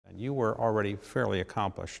You were already fairly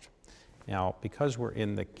accomplished. Now, because we're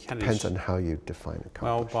in the Kennedys... Depends on how you define accomplished.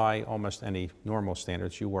 Well, by almost any normal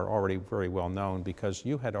standards, you were already very well known because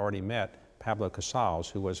you had already met Pablo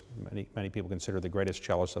Casals, who was, many people consider the greatest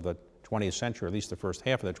cellist of the 20th century, or at least the first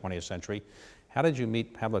half of the 20th century. How did you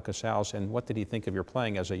meet Pablo Casals, and what did he think of your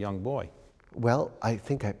playing as a young boy? Well, I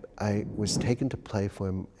think I was taken to play for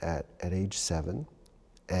him at age 7,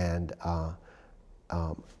 and I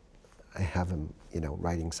have him,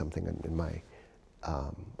 writing something in my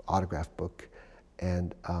autograph book,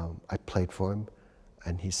 and I played for him,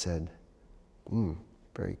 and he said,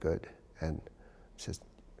 very good, and he says,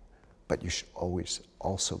 but you should always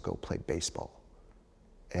also go play baseball.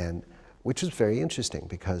 And which was very interesting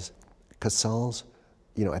because Casals,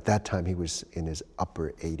 at that time he was in his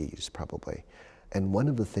upper 80s probably. And one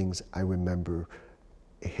of the things I remember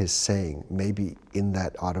his saying, maybe in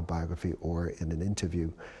that autobiography or in an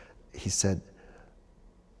interview, he said,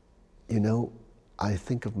 I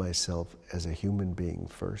think of myself as a human being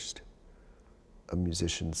first, a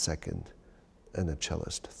musician second, and a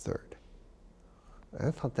cellist third.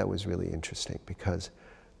 I thought that was really interesting because,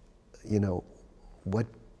 where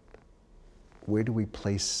do we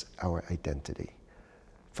place our identity?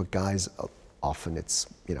 For guys, often it's,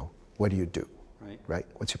 what do you do, right?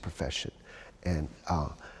 What's your profession?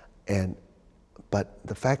 But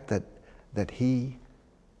the fact that he,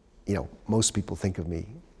 most people think of me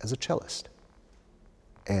as a cellist,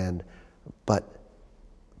 but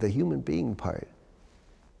the human being part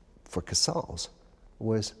for Casals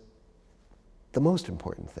was the most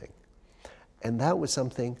important thing. And that was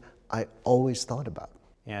something I always thought about.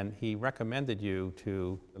 And he recommended you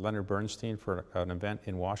to Leonard Bernstein for an event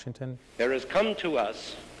in Washington. There has come to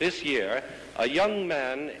us this year a young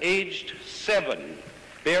man aged 7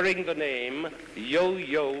 bearing the name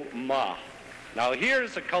Yo-Yo Ma. Now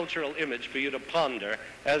here's a cultural image for you to ponder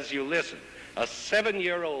as you listen. A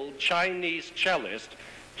 7-year-old Chinese cellist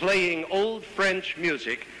playing old French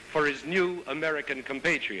music for his new American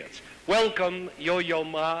compatriots. Welcome Yo-Yo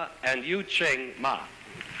Ma and Yu Cheng Ma.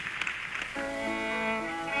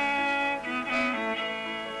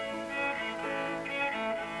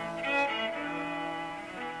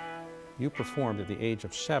 You performed at the age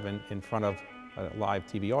of 7 in front of a live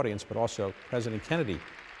TV audience, but also President Kennedy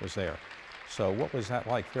was there. So what was that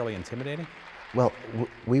like? Fairly intimidating? Well,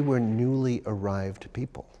 we were newly arrived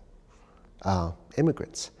people,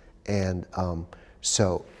 immigrants. And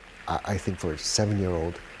so I think for a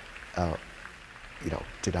 7-year-old,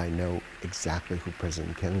 did I know exactly who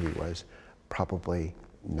President Kennedy was? Probably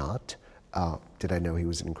not. Did I know he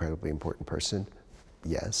was an incredibly important person?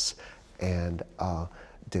 Yes. And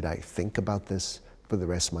did I think about this for the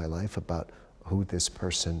rest of my life, about who this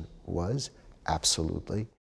person was? Absolutely.